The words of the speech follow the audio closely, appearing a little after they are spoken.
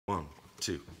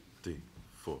2, 3,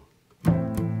 4.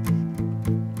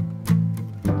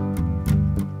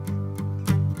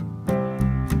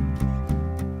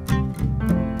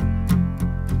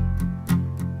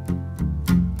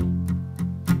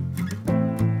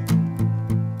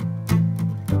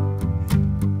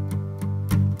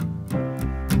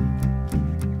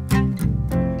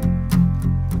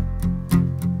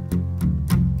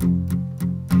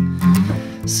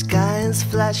 Sky is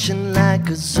flashing like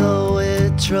a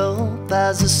zoetrope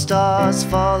as the stars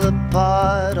fall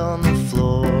apart on the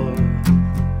floor.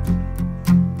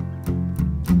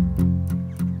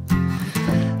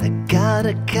 I got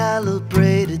a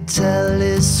calibrated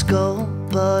telescope,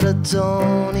 but I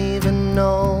don't even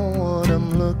know what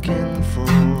I'm looking for.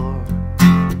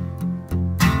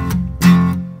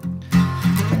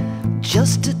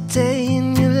 Just a day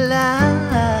in your life,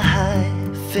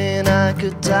 and I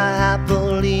could die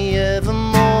happily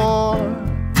evermore.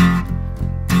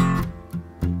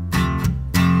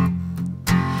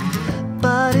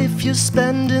 But if you're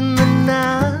spending the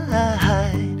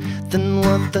night, then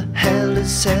what the hell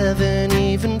is heaven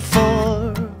even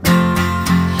for?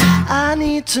 I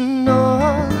need to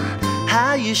know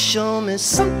how you show me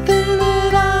something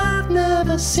that I've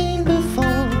never seen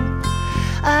before.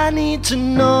 I need to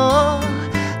know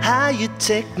how you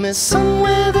take me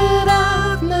somewhere that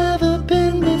I've never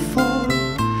been before.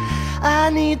 I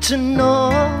need to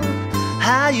know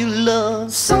how you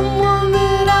love someone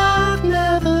that I've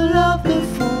never loved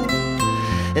before.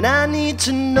 And I need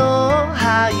to know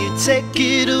how you take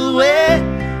it away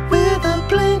with a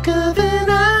blink of an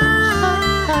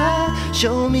eye.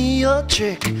 Show me your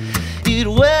trick, it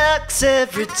works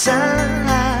every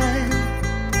time.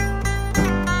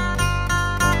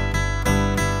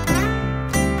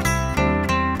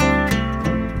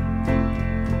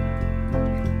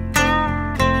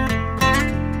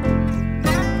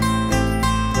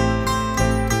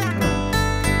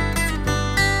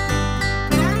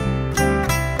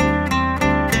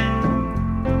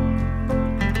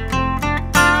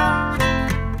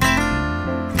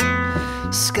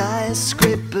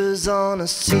 Skyscrapers on a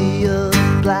sea of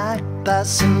black,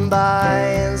 passing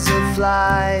by as they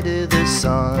fly to the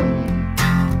sun.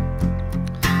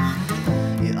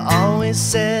 You always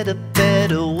said I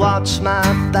better watch my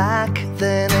back.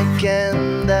 Then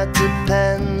again, that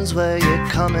depends where you're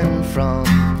coming from.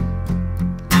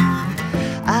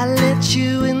 I let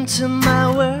you into my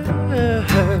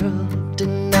world,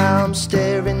 and now I'm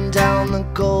staring down the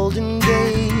Golden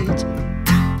Gate.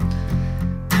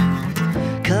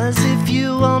 'Cause if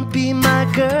you won't be my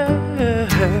girl,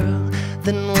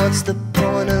 then what's the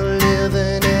point of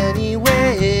living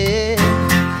anyway?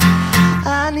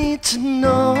 I need to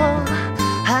know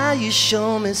how you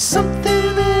show me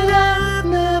something that I've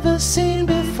never seen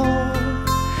before.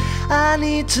 I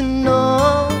need to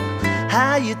know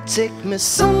how you take me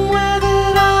somewhere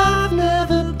that I've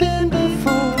never been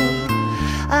before.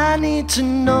 I need to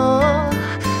know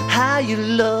how you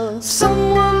love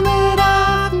someone that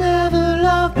I've never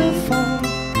loved before.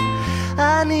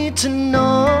 I need to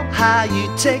know how you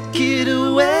take it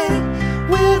away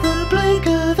with a blink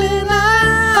of an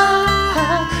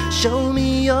eye. Show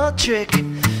me your trick,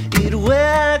 it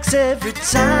works every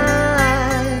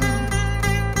time.